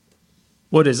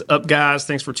What is up, guys?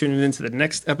 Thanks for tuning in to the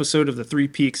next episode of the Three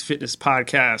Peaks Fitness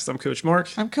Podcast. I'm Coach Mark.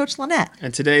 I'm Coach Lynette.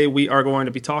 And today we are going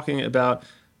to be talking about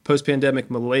post-pandemic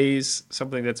malaise,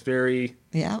 something that's very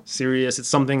serious. It's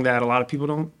something that a lot of people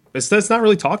don't, it's not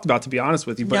really talked about, to be honest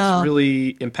with you, but It's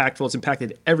really impactful. It's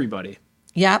impacted everybody.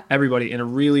 Yep. Everybody in a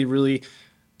really, really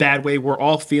bad way. We're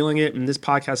all feeling it. And this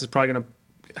podcast is probably going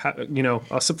to,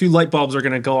 a few light bulbs are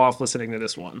going to go off listening to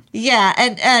this one. Yeah.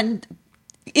 And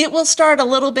it will start a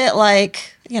little bit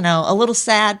like, a little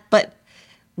sad, but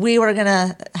we were going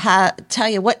to tell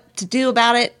you what to do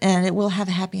about it, and it will have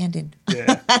a happy ending.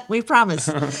 Yeah. We promise.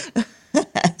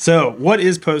 So what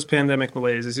is post-pandemic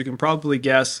malaise? As you can probably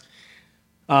guess,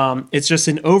 it's just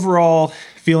an overall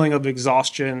feeling of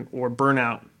exhaustion or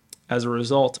burnout as a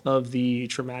result of the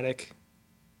traumatic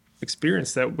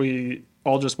experience that we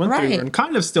all just went through and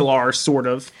kind of still are, sort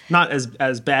of. Not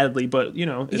as badly, but,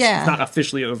 it's not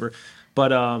officially over. But,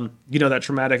 that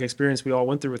traumatic experience we all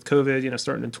went through with COVID,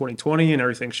 starting in 2020 and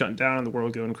everything shutting down and the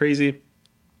world going crazy.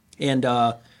 And,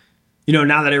 now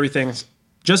that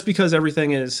just because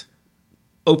everything is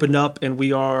opened up and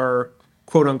we are,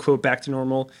 quote unquote, back to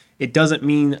normal, it doesn't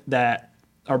mean that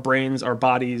our brains, our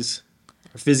bodies,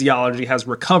 our physiology has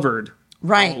recovered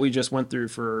from what we just went through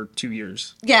for 2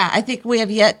 years. Yeah, I think we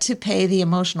have yet to pay the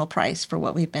emotional price for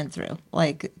what we've been through.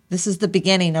 Like, this is the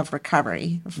beginning of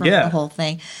recovery from the whole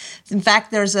thing. In fact,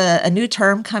 there's a new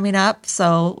term coming up.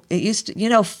 So it used to,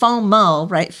 FOMO,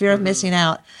 right? Fear of missing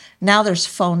out. Now there's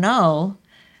FONO,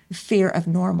 fear of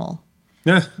normal.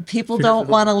 Yeah. People don't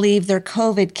want to leave their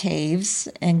COVID caves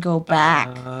and go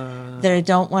back. They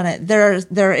don't want to.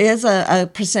 There is a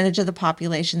percentage of the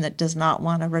population that does not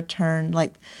want to return,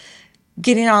 like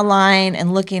getting online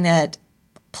and looking at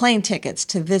plane tickets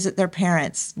to visit their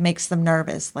parents makes them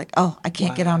nervous. Like, oh, I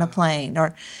can't get on a plane,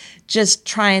 or just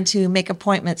trying to make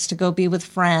appointments to go be with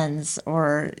friends,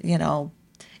 or,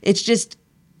 it's just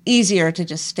easier to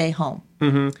just stay home.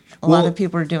 Mm-hmm. A lot of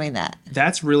people are doing that.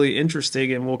 That's really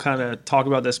interesting. And we'll kind of talk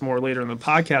about this more later in the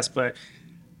podcast, but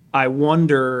I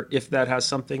wonder if that has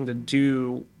something to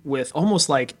do with almost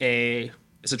like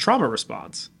it's a trauma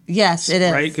response. Yes, it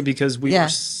is. Right? Because we were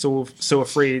so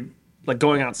afraid, like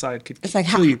going outside could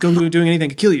kill you. Doing anything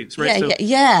could kill you, right?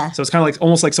 Yeah. So it's kind of like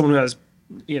almost like someone who has,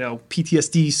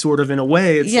 PTSD sort of in a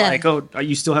way. It's like, oh,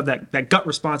 you still have that gut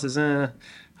response is,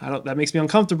 that makes me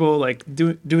uncomfortable. Like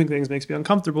doing things makes me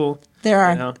uncomfortable. There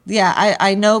are,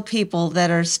 I know people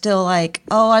that are still like,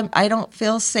 oh, I don't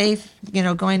feel safe,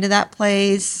 going to that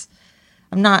place.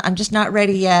 I'm just not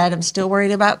ready yet. I'm still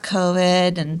worried about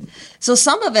COVID. And so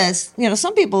some of us,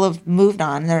 some people have moved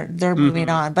on. They're moving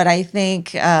on. But I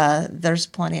think there's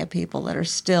plenty of people that are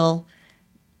still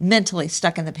mentally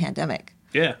stuck in the pandemic.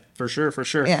 Yeah, for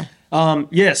sure.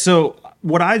 Yeah. So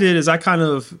what I did is I kind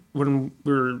of, when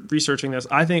we were researching this,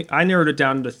 I think I narrowed it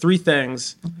down to three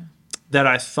things that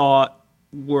I thought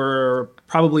were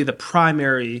probably the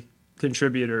primary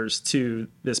contributors to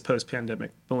this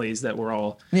post-pandemic malaise that we're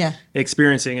all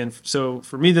experiencing. And so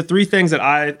for me, the three things that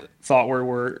I thought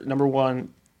were number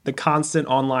one, the constant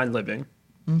online living.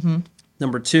 Mm-hmm.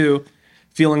 Number two,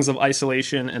 feelings of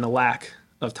isolation and a lack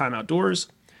of time outdoors.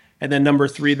 And then number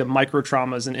three, the micro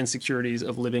traumas and insecurities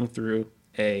of living through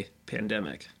a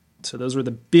pandemic. So those were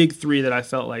the big three that I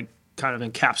felt like kind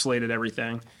of encapsulated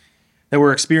everything that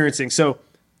we're experiencing. So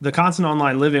the constant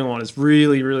online living one is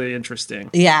really, really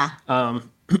interesting. Yeah.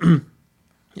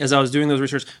 As I was doing those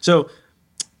research. So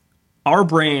our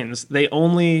brains, they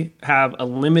only have a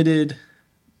limited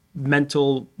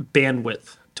mental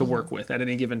bandwidth to work with at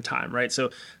any given time, right?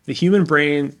 So the human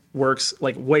brain works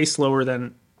like way slower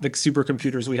than the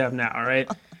supercomputers we have now, right?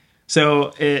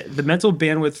 So the mental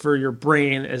bandwidth for your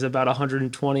brain is about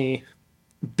 120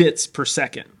 bits per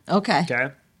second.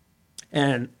 Okay.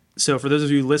 And so for those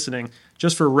of you listening,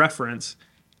 just for reference,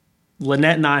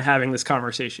 Lynette and I having this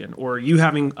conversation, or you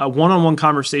having a one-on-one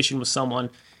conversation with someone,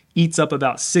 eats up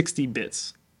about 60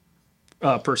 bits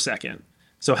per second.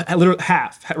 So literally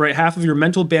half, right? Half of your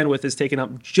mental bandwidth is taken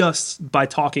up just by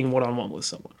talking one-on-one with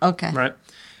someone. Okay. Right?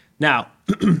 Now,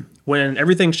 when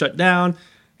everything shut down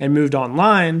and moved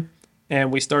online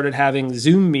and we started having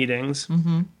Zoom meetings,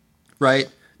 right?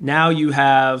 Now you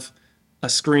have a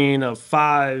screen of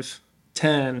 5,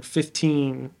 10,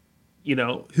 15,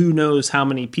 who knows how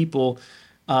many people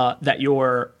that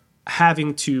you're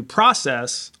having to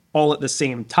process all at the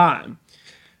same time.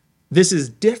 This is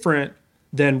different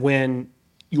than when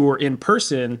you're in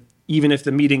person, even if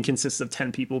the meeting consists of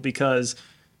 10 people, because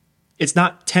it's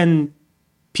not 10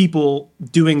 people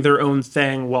doing their own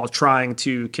thing while trying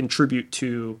to contribute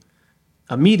to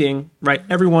a meeting, right?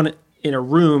 Everyone in a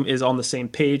room is on the same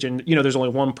page, and there's only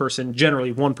one person,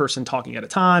 generally one person talking at a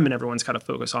time, and everyone's kind of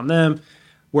focused on them.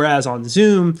 Whereas on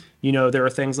Zoom, there are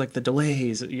things like the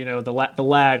delays, the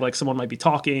lag, like someone might be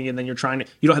talking and then you don't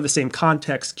have the same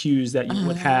context cues that you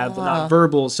would have, the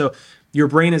nonverbals. So your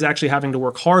brain is actually having to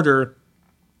work harder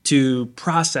to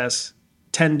process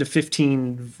 10 to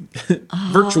 15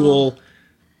 virtual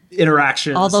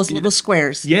interactions. All those little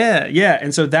squares. Yeah, yeah.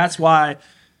 And so that's why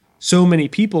so many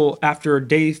people, after a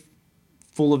day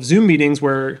full of Zoom meetings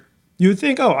where you would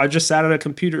think, oh, I just sat at a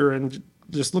computer and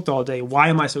just looked all day. Why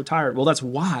am I so tired? Well, that's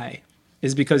why.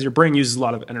 Is because your brain uses a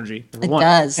lot of energy. It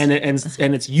does. And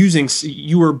it's using,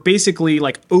 you were basically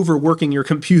like overworking your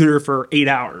computer for 8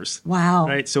 hours. Wow.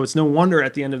 Right? So it's no wonder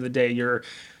at the end of the day, you're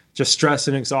just stressed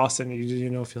and exhausted and you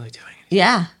don't feel like doing anything.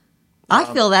 Yeah. I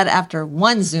feel that after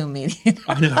one Zoom meeting.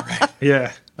 I know, right?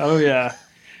 Yeah. Oh, yeah.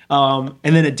 And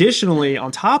then additionally,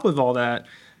 on top of all that,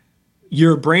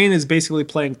 your brain is basically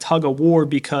playing tug of war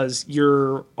because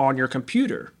you're on your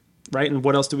computer, right? And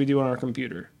what else do we do on our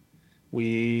computer?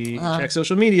 We check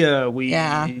social media. We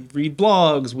read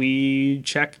blogs. We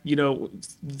check,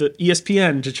 the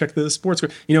ESPN to check the sports.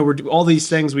 We're all these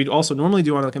things we'd also normally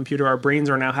do on the computer. Our brains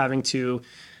are now having to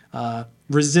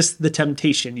resist the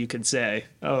temptation, you could say,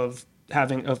 of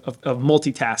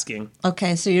multitasking.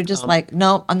 Okay, so you're just like,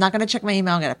 no, I'm not going to check my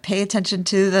email. I'm going to pay attention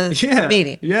to the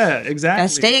meeting. Yeah, exactly. Got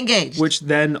to stay engaged. Which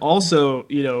then also,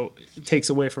 takes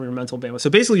away from your mental bandwidth. So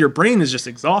basically, your brain is just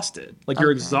exhausted. Like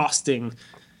you're exhausting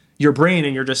your brain,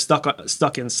 and you're just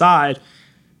stuck inside,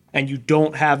 and you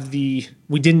don't have we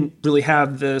didn't really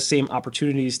have the same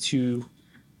opportunities to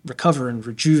recover and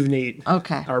rejuvenate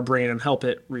our brain and help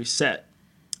it reset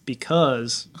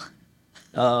because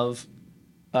of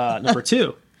number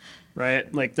two,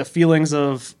 right? Like the feelings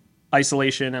of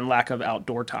isolation and lack of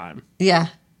outdoor time. Yeah.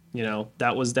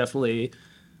 That was definitely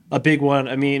a big one.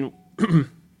 I mean,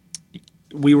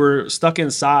 we were stuck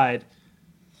inside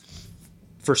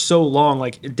for so long,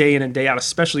 like day in and day out,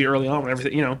 especially early on when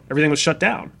everything was shut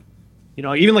down.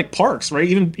 Even like parks, right?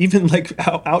 Even like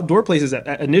outdoor places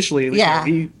that initially where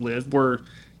we lived where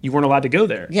you weren't allowed to go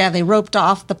there. Yeah, they roped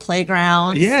off the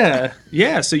playground. Yeah,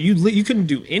 yeah. So you couldn't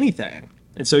do anything.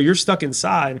 And so you're stuck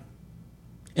inside.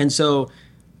 And so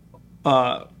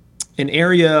an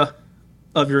area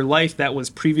of your life that was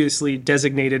previously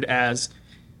designated as,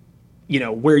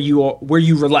 where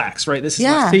you relax, right? This is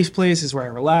my safe place. This is where I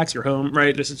relax. Your home,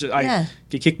 right? This is just, if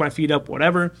you kick my feet up,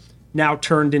 whatever, now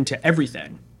turned into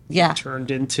everything. Yeah. It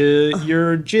turned into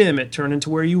your gym. It turned into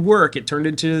where you work. It turned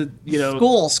into,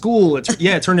 school.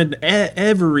 It turned into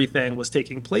everything was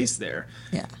taking place there.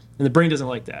 Yeah. And the brain doesn't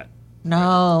like that.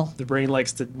 No. The brain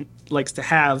likes to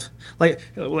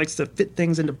fit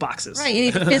things into boxes. Right. You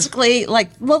need to physically,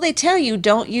 they tell you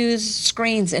don't use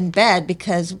screens in bed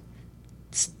because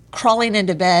crawling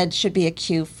into bed should be a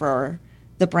cue for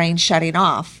the brain shutting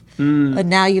off. But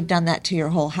now you've done that to your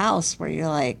whole house where you're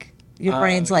like, your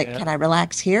brain's like, can I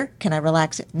relax here? Can I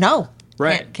relax it? No.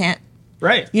 Right. Can't.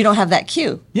 Right. You don't have that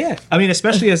cue. Yeah. I mean,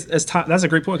 especially as time, that's a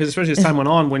great point, because especially as time went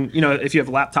on, when, if you have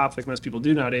a laptop like most people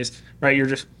do nowadays, right, you're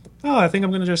just, I think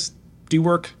I'm going to just do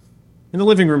work in the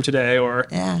living room today, or,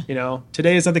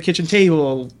 today is at the kitchen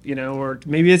table, or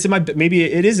maybe it's maybe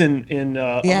it is I'm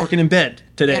working in bed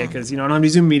today because, I don't have any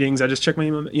Zoom meetings. I just check my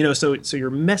email, so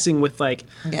you're messing with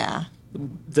the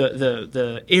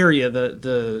area,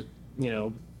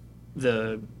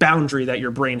 the boundary that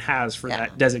your brain has for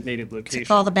that designated location.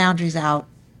 Take all the boundaries out.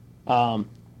 And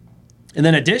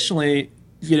then additionally,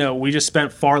 we just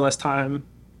spent far less time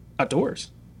outdoors.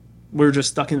 We were just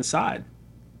stuck inside.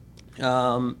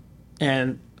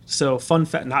 And so fun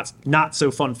fact, not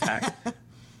so fun fact,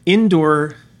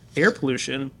 indoor air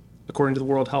pollution, according to the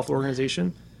World Health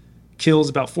Organization, kills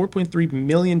about 4.3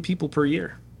 million people per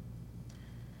year.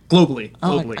 Globally.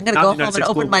 I'm going to go home and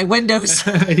open my windows.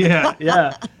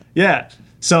 Yeah.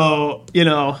 So,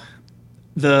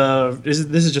 this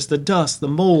is just the dust, the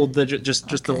mold,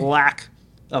 the lack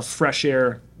of fresh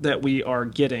air that we are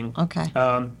getting. Okay.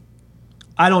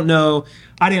 I don't know.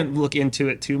 I didn't look into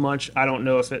it too much. I don't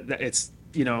know if it's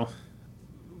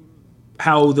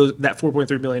how that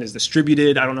 4.3 million is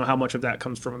distributed. I don't know how much of that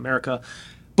comes from America.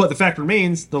 But the fact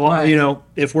remains,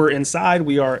 if we're inside,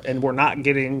 we're not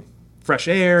getting fresh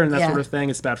air and that sort of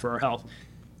thing, it's bad for our health.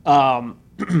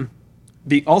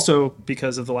 Also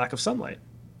because of the lack of sunlight.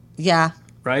 Yeah.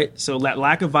 Right? So that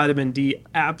lack of vitamin D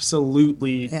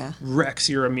absolutely wrecks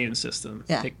your immune system.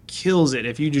 Yeah. It kills it.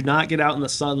 If you do not get out in the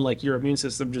sun, your immune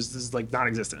system just is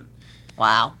non-existent.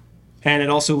 Wow. And it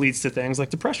also leads to things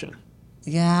like depression.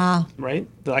 Yeah. Right?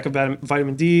 The lack of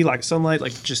vitamin D, lack of sunlight,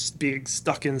 just being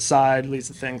stuck inside leads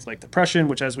to things like depression,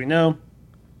 which, as we know,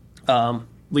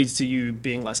 leads to you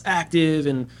being less active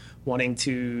and wanting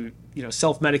to,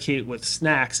 self-medicate with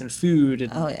snacks and food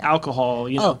and alcohol,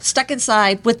 Oh, stuck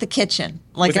inside with the kitchen.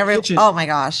 Like With the kitchen. oh my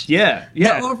gosh. Yeah.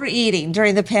 The overeating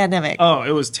during the pandemic. Oh,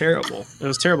 it was terrible. It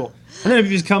was terrible. And then it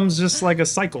becomes just like a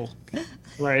cycle,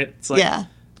 right? It's like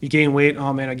you gain weight.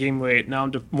 Oh man, I gained weight. Now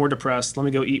I'm more depressed. Let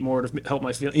me go eat more to help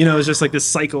my feel. It's just like this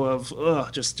cycle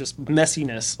of just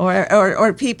messiness.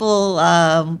 Or people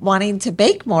wanting to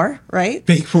bake more, right?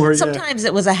 Bake more. Sometimes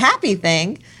it was a happy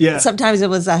thing. Yeah. Sometimes it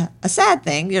was a sad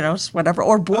thing. Whatever.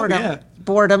 Or boredom. Oh, yeah.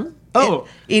 Boredom. Oh.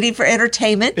 Eating for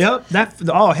entertainment. Yep.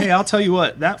 Hey, I'll tell you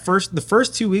what. The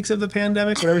first 2 weeks of the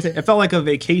pandemic, and everything, it felt like a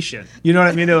vacation. You know what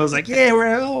I mean? It was like, yeah,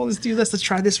 let's do this. Let's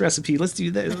try this recipe. Let's do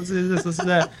this. Let's do this. Let's do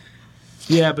that.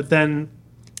 Yeah, but then,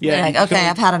 Like, okay,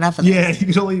 I've had enough of this. Yeah,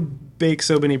 you can only bake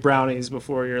so many brownies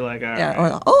before you're like, all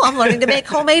right. I'm learning to make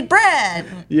homemade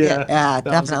bread. Yeah,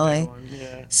 definitely.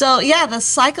 Yeah. So, the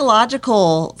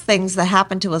psychological things that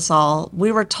happened to us all,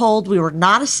 we were told we were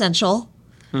not essential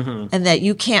and that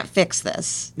you can't fix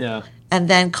this. Yeah. And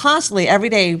then constantly, every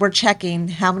day, we're checking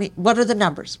what are the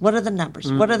numbers? What are the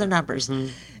numbers? What are the numbers?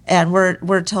 And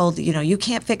we're told, you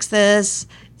can't fix this.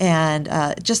 And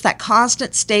just that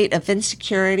constant state of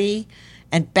insecurity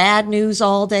and bad news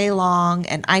all day long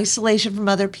and isolation from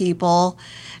other people.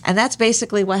 And that's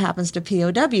basically what happens to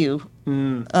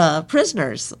POW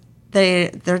prisoners.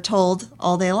 They're told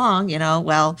all day long,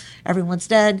 well, everyone's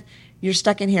dead. You're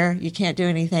stuck in here. You can't do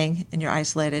anything and you're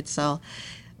isolated. So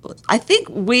I think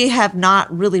we have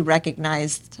not really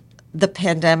recognized the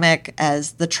pandemic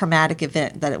as the traumatic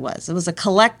event that it was. It was a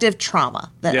collective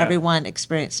trauma that everyone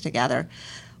experienced together.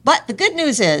 But the good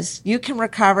news is you can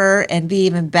recover and be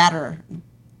even better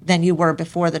than you were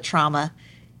before the trauma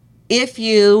if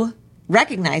you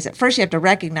recognize it. First, you have to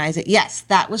recognize it. Yes,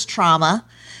 that was trauma,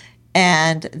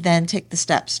 and then take the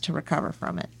steps to recover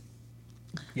from it.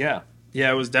 Yeah.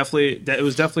 Yeah, it was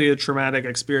definitely a traumatic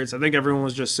experience. I think everyone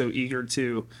was just so eager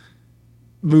to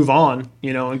move on,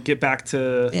 and get back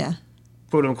to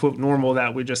quote unquote normal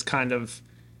that we just kind of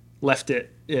left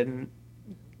it in.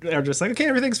 They're just like, okay,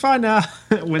 everything's fine now.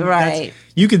 Right.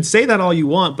 You can say that all you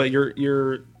want, but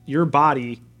your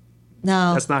body,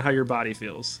 no, that's not how your body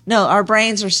feels. No, our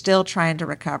brains are still trying to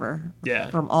recover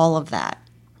from all of that.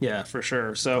 Yeah, for sure.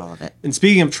 All So, of it. and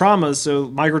speaking of traumas, so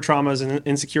micro traumas and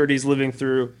insecurities living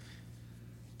through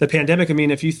the pandemic. I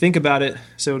mean, if you think about it,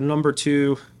 so number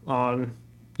 2 on,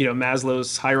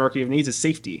 Maslow's hierarchy of needs is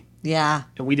safety. Yeah.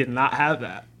 And we did not have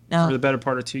that for the better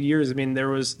part of 2 years. I mean, there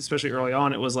was, especially early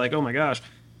on, it was like, oh my gosh,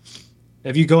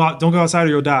 if you go out, don't go outside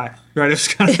or you'll die. Right? It was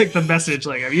kind of like the message,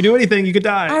 like if you do anything, you could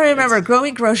die. I remember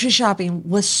going grocery shopping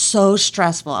was so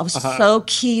stressful. I was so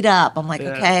keyed up. I'm like,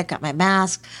 okay, I've got my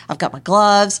mask, I've got my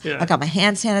gloves, I've got my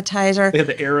hand sanitizer. They had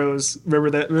the arrows. Remember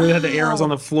that? They had the arrows on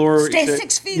the floor. Stay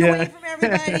 6 feet away from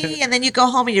everybody. And then you go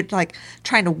home and you're like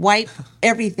trying to wipe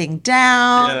everything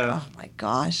down. Yeah. Oh my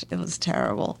gosh, it was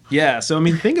terrible. Yeah. So, I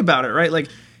mean, think about it, right? Like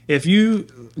if you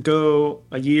go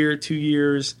a year, 2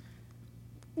 years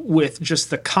with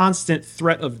just the constant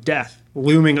threat of death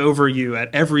looming over you at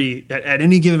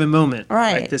any given moment,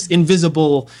 right? This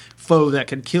invisible foe that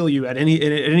could kill you at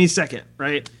any second,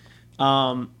 right?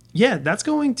 That's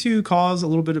going to cause a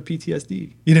little bit of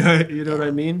PTSD. You know what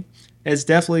I mean? It's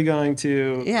definitely going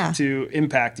to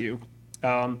impact you.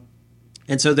 And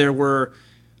so there were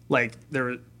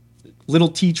little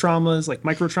T traumas, like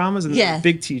micro traumas, and there were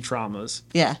big T traumas.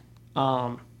 Yeah.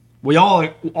 We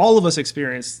all of us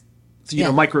experienced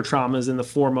micro traumas in the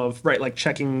form of like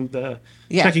checking the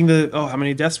how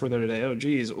many deaths were there today, oh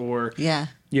geez, or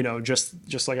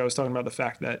just like I was talking about, the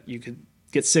fact that you could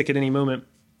get sick at any moment,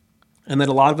 and that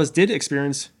a lot of us did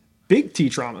experience big T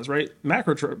traumas, right?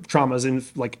 Macro traumas, and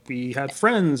like we had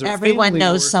friends or everyone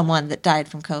knows someone that died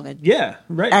from COVID. Yeah,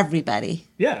 right. Everybody.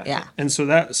 Yeah. And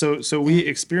so we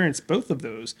experienced both of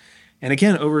those, and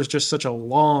again, over just such a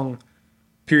long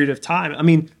period of time. I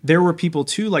mean, there were people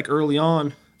too, like early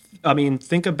on. I mean,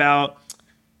 think about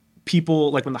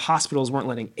people like when the hospitals weren't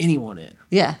letting anyone in.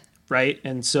 Yeah. Right.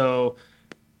 And so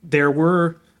there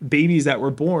were babies that were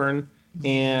born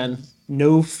and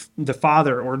the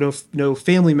father or no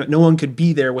family, no one could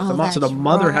be there with the mom. So the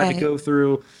mother had to go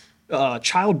through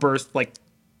childbirth like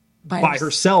by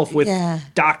herself with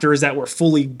doctors that were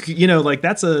fully,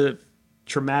 that's a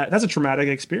traumatic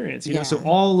experience, so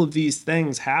all of these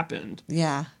things happened.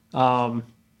 Yeah.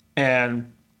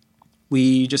 And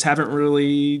we just haven't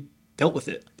really dealt with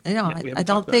it. I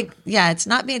don't think, it's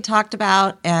not being talked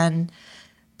about, and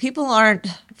people aren't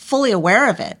fully aware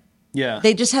of it. Yeah.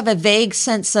 They just have a vague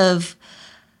sense of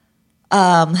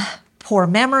poor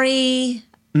memory,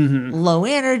 low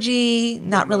energy,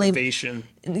 not really motivation.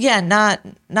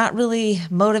 not really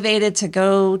motivated to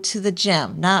go to the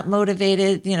gym, not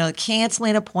motivated,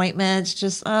 canceling appointments,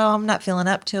 just, oh, I'm not feeling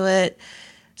up to it.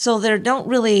 So they don't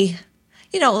really,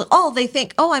 they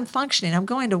think, oh, I'm functioning, I'm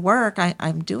going to work,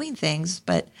 I'm doing things,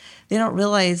 but they don't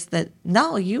realize that,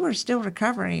 no, you are still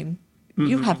recovering.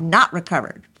 You have not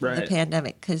recovered from the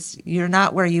pandemic because you're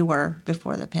not where you were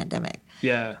before the pandemic.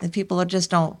 Yeah. And people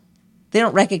they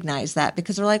don't recognize that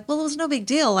because they're like, well, it was no big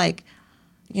deal. Like,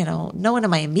 no one in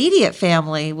my immediate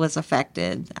family was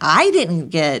affected. I didn't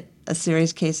get a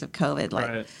serious case of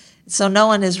COVID. So no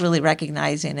one is really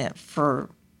recognizing it for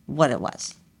what it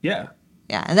was. Yeah.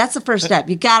 Yeah. And that's the first step.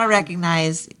 You got to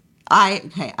recognize,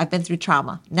 I've been through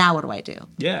trauma. Now what do I do?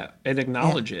 Yeah. And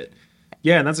acknowledge it.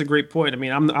 Yeah. And that's a great point. I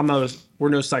mean, we're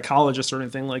no psychologists or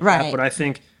anything like that, but I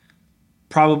think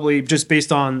probably just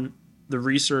based on the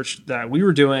research that we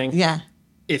were doing. Yeah.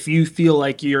 If you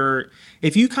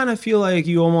kind of feel like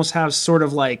you almost have sort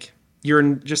of like, you're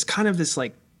in just kind of this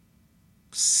like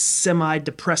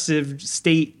semi-depressive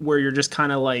state where you're just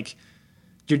kind of like,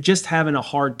 you're just having a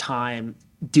hard time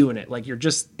doing it. Like your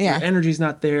energy's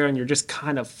not there and you're just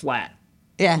kind of flat.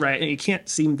 Yeah. Right. And you can't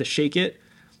seem to shake it.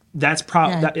 That's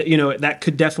probably, that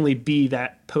could definitely be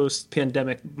that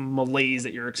post-pandemic malaise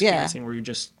that you're experiencing where you're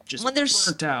just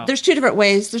burnt out. There's two different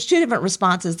ways. There's two different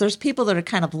responses. There's people that are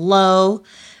kind of low,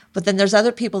 but then there's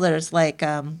other people that is like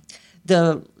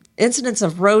the incidence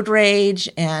of road rage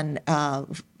and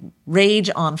rage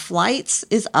on flights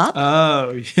is up.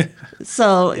 Oh,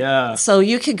 yeah. So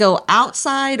you can go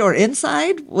outside or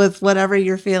inside with whatever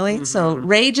you're feeling. Mm-hmm. So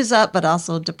rage is up, but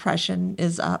also depression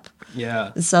is up.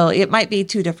 Yeah. So it might be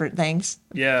two different things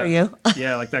for you.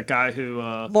 Yeah, like that guy who...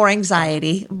 more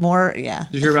anxiety, more, yeah.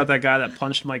 Did you hear about that guy that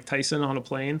punched Mike Tyson on a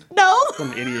plane? No. What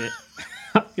an idiot.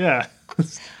 Yeah.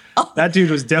 That dude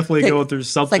was definitely going through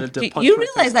something. Like, you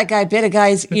realize that guy bit a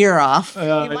guy's ear off. You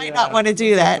might not want to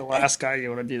do that. The last guy you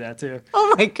want to do that too.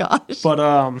 Oh my gosh.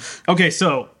 But okay,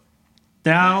 so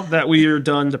now that we are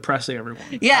done depressing everyone.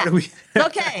 Yeah.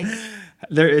 Okay.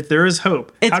 There is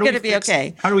hope. It's going to be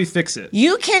okay. How do we fix it?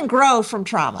 You can grow from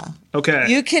trauma. Okay.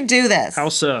 You can do this. How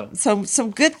so? So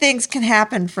some good things can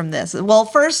happen from this. Well,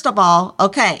 first of all,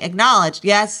 acknowledge,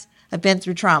 yes, I've been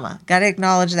through trauma. Got to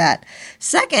acknowledge that.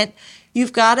 Second,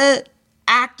 you've got to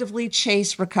actively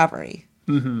chase recovery.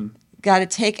 Mm-hmm. Got to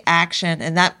take action.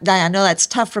 And that I know that's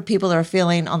tough for people that are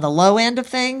feeling on the low end of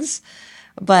things,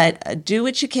 but do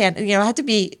what you can.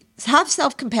 Have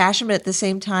self-compassion, but at the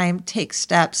same time, take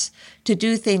steps to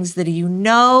do things that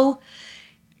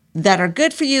that are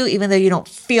good for you, even though you don't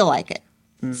feel like it.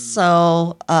 Mm.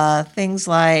 So things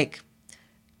like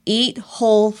eat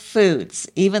whole foods,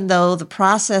 even though the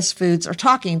processed foods are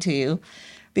talking to you,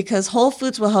 because whole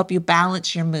foods will help you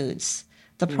balance your moods.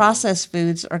 The processed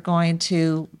foods are going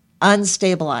to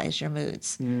unstabilize your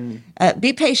moods. Mm.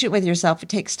 Be patient with yourself. It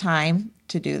takes time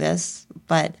to do this,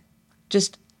 but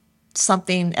just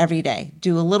something every day.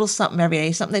 Do a little something every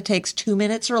day, something that takes 2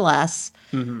 minutes or less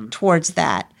towards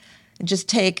that. And just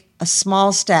take a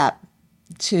small step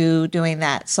to doing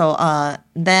that. So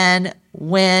then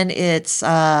when it's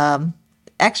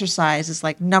exercise is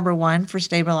like number one for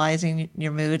stabilizing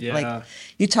your mood. Yeah. Like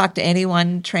you talk to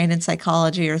anyone trained in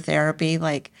psychology or therapy,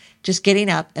 like just getting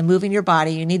up and moving your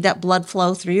body. You need that blood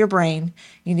flow through your brain.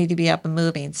 You need to be up and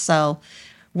moving. So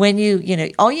when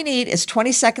all you need is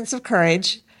 20 seconds of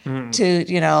courage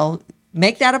to,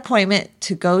 make that appointment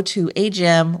to go to a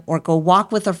gym or go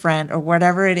walk with a friend or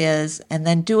whatever it is, and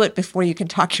then do it before you can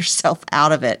talk yourself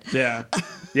out of it. Yeah.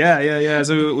 Yeah.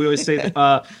 So we always say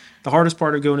the hardest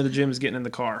part of going to the gym is getting in the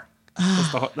car.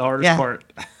 That's the hardest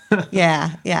part.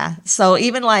 Yeah. So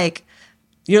even like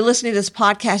you're listening to this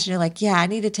podcast and you're like, yeah, I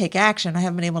need to take action. I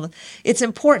haven't been able to. It's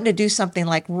important to do something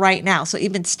like right now. So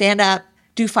even stand up,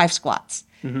 do 5 squats.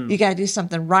 Mm-hmm. You got to do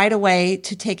something right away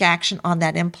to take action on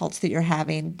that impulse that you're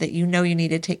having, that you need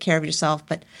to take care of yourself,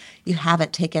 but you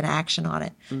haven't taken action on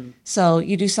it. Mm. So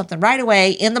you do something right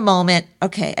away in the moment.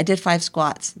 Okay, I did 5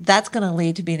 squats. That's going to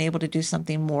lead to being able to do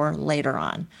something more later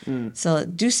on. Mm. So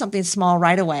do something small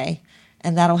right away,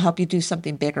 and that'll help you do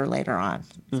something bigger later on.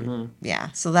 Mm-hmm.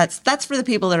 Yeah. So that's for the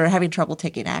people that are having trouble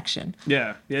taking action.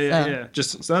 Yeah.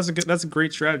 So that's a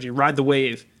great strategy. Ride the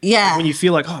wave. Yeah. Like when you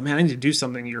feel like, oh man, I need to do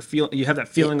something, you have that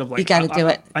feeling of like, you got to do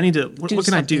it. I need to. What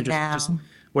can I do? Just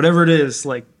whatever it is,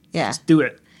 like, just do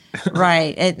it.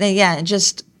 Right. And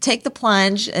just take the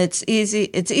plunge. It's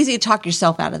easy. It's easy to talk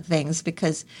yourself out of things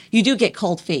because you do get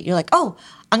cold feet. You're like, oh,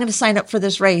 I'm going to sign up for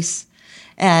this race,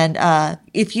 and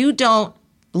if you don't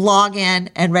log in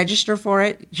and register for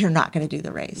it, you're not going to do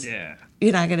the race. Yeah.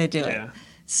 You're not going to do it.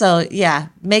 So yeah,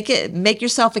 make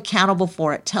yourself accountable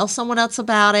for it. Tell someone else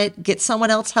about it. Get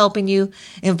someone else helping you.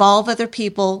 Involve other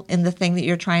people in the thing that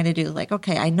you're trying to do. Like,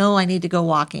 okay, I know I need to go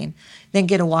walking. Then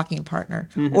get a walking partner.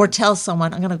 Or tell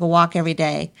someone, I'm going to go walk every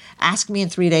day. Ask me in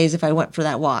 3 days if I went for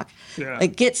that walk. Yeah.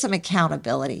 Like, get some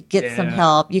accountability. Get some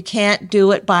help. You can't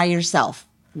do it by yourself.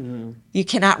 You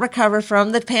cannot recover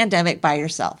from the pandemic by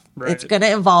yourself. Right. It's going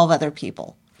to involve other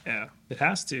people. Yeah, it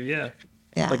has to. Yeah.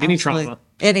 Yeah, Like any absolutely. trauma.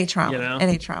 Any trauma. You know?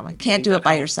 Any trauma. Can't do it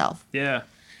by yourself. Yeah.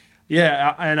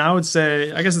 Yeah. And I would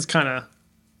say, I guess it's kind of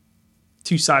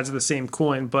two sides of the same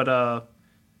coin, but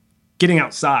getting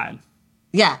outside.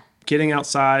 Yeah. Getting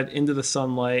outside into the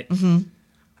sunlight.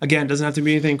 Again, doesn't have to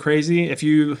be anything crazy. If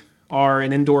you are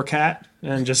an indoor cat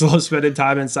and just love spending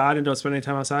time inside and don't spend any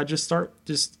time outside, just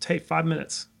take 5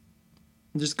 minutes.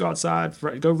 Just go outside,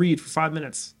 go read for 5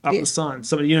 minutes out in the sun.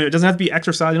 So, it doesn't have to be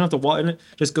exercise. You don't have to walk in it.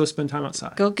 Just go spend time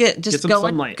outside. Get some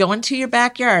sunlight. Go into your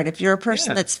backyard. If you're a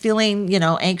person that's feeling,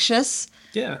 anxious,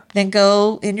 then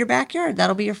go in your backyard.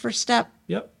 That'll be your first step.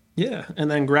 Yep. Yeah. And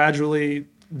then gradually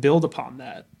build upon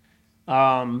that.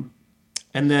 And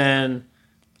then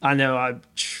I know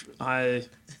I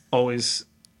always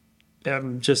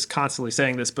am just constantly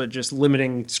saying this, but just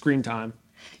limiting screen time.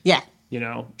 Yeah.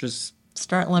 Just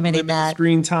start limiting that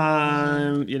screen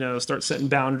time, start setting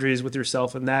boundaries with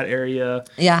yourself in that area.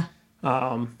 Yeah.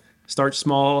 Start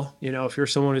small. If you're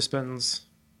someone who spends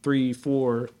 3,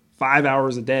 4, 5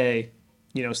 hours a day,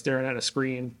 staring at a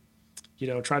screen,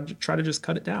 try to just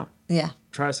cut it down. Yeah.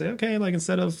 Try to say, okay, like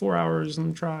instead of 4 hours,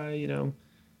 and try,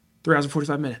 3 hours and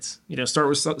 45 minutes. Start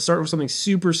with something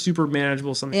super, super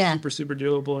manageable, something super, super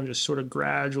doable, and just sort of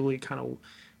gradually kind of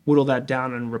whittle that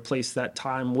down and replace that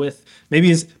time with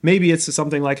maybe it's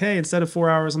something like, hey, instead of 4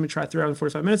 hours, let me try 3 hours and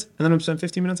 45 minutes, and then I'm spend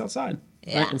 15 minutes outside.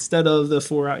 Yeah. Right? Instead of the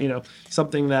 4 hour,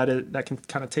 something that can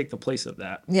kind of take the place of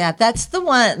that. Yeah, that's the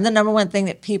number one thing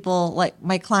that people, like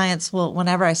my clients will,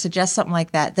 whenever I suggest something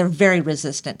like that, they're very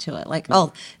resistant to it. Like,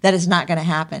 oh, that is not going to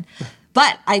happen.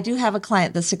 But I do have a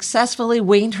client that successfully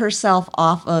weaned herself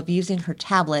off of using her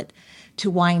tablet to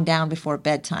wind down before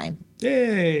bedtime.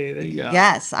 Yay, there you go.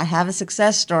 Yes, I have a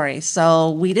success story. So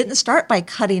we didn't start by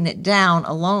cutting it down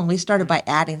alone. We started by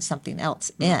adding something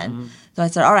else in. So I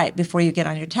said, all right, before you get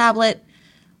on your tablet,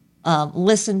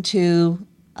 listen to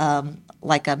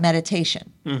like a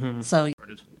meditation. So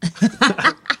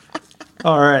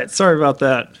all right, sorry about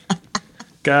that,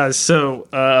 guys. So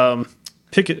our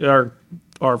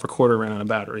recorder ran out of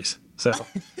batteries. So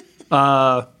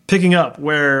picking up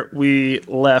where we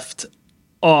left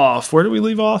off. Where did we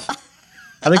leave off?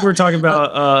 I think we were talking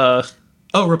about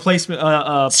replacement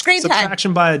screen time,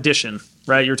 subtraction by addition,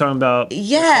 right? You were talking about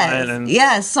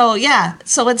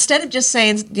So instead of just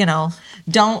saying,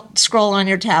 don't scroll on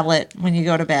your tablet when you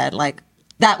go to bed, like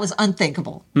that was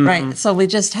unthinkable, right? So we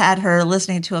just had her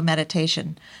listening to a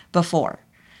meditation before.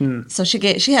 So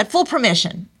she had full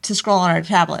permission to scroll on her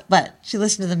tablet, but she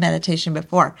listened to the meditation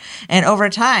before, and over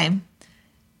time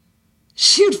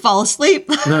she would fall asleep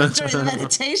during the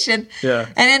meditation and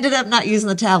ended up not using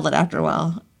the tablet after a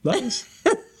while. Nice.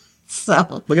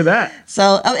 So look at that.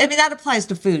 So, I mean, that applies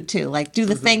to food too. Like do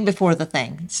the thing before the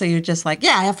thing. So you're just like,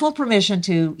 yeah, I have full permission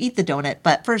to eat the donut,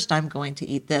 but first I'm going to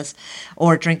eat this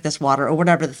or drink this water or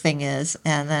whatever the thing is.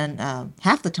 And then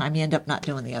half the time you end up not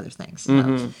doing the other things.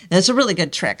 So it's a really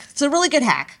good trick. It's a really good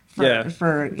hack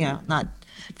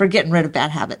for getting rid of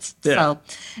bad habits. Yeah. So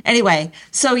anyway,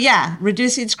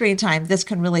 reducing screen time, this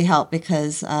can really help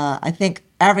because I think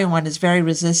everyone is very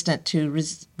resistant to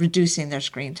reducing their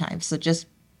screen time. So just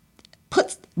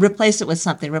replace it with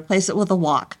something. Replace it with a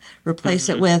walk. Replace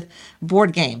it with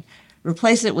board game.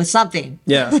 Replace it with something.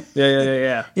 Yeah.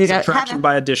 You got subtraction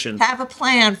by addition. Have a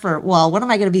plan for, what am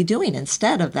I going to be doing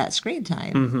instead of that screen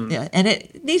time? Yeah, and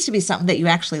it needs to be something that you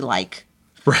actually like.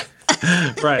 Right.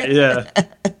 Right. Yeah.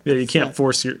 Yeah. You can't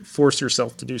force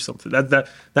yourself to do something.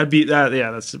 That'd be that.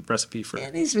 Yeah. That's a recipe for.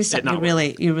 It needs to be something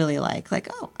you really like. Like,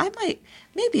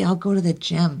 maybe I'll go to the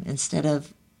gym instead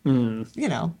of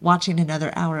watching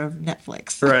another hour of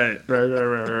Netflix.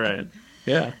 Right.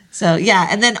 Yeah. So,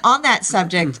 and then on that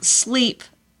subject, sleep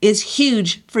is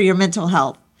huge for your mental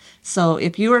health. So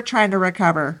if you are trying to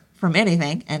recover from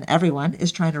anything, and everyone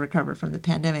is trying to recover from the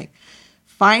pandemic,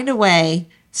 find a way,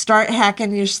 start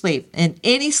hacking your sleep. And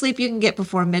any sleep you can get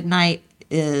before midnight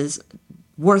is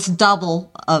worth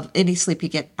double of any sleep you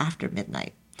get after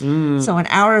midnight. So an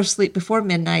hour of sleep before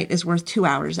midnight is worth 2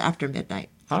 hours after midnight.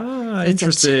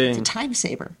 Interesting. It's a time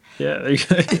saver. Yeah,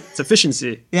 it's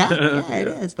efficiency. Yeah, it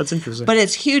is. That's interesting. But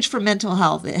it's huge for mental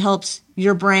health. It helps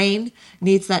your brain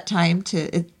needs that time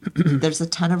to. There's a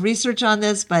ton of research on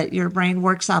this, but your brain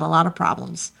works out a lot of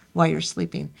problems while you're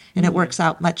sleeping, and it works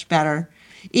out much better.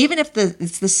 Even if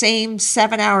it's the same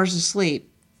 7 hours of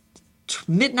sleep,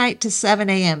 midnight to 7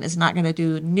 a.m. is not going to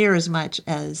do near as much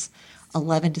as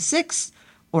 11 to 6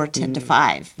 or 10 to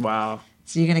 5. Wow.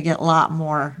 So you're going to get a lot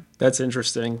more. That's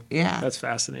interesting. Yeah. That's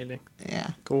fascinating. Yeah.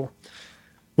 Cool.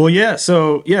 Well, yeah.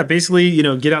 So, yeah, basically,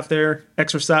 get out there,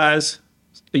 exercise,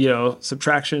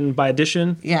 subtraction by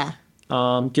addition. Yeah.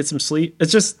 Get some sleep.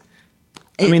 It's just,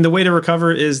 the way to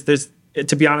recover is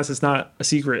to be honest, it's not a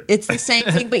secret. It's the same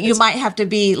thing, but you might have to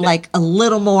be like a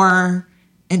little more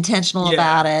intentional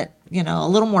about it, a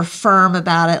little more firm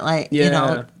about it. Like,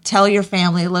 tell your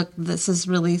family, look, this is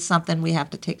really something we have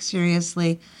to take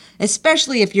seriously,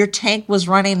 especially if your tank was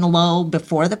running low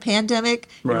before the pandemic.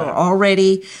 Right. You're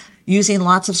already using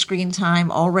lots of screen time,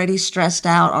 already stressed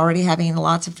out, already having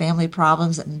lots of family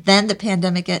problems. And then the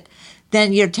pandemic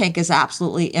then your tank is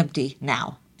absolutely empty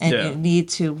now. And you need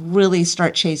to really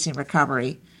start chasing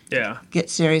recovery. Yeah. Get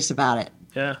serious about it.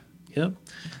 Yeah. Yep.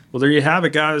 Well, there you have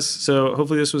it, guys. So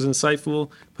hopefully this was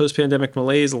insightful. Post-pandemic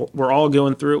malaise, we're all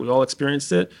going through it. We all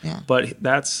experienced it. Yeah. But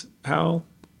that's how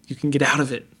you can get out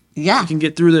of it. Yeah. You can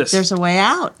get through this. There's a way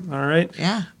out. All right.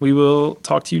 Yeah. We will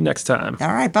talk to you next time.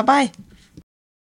 All right. Bye-bye.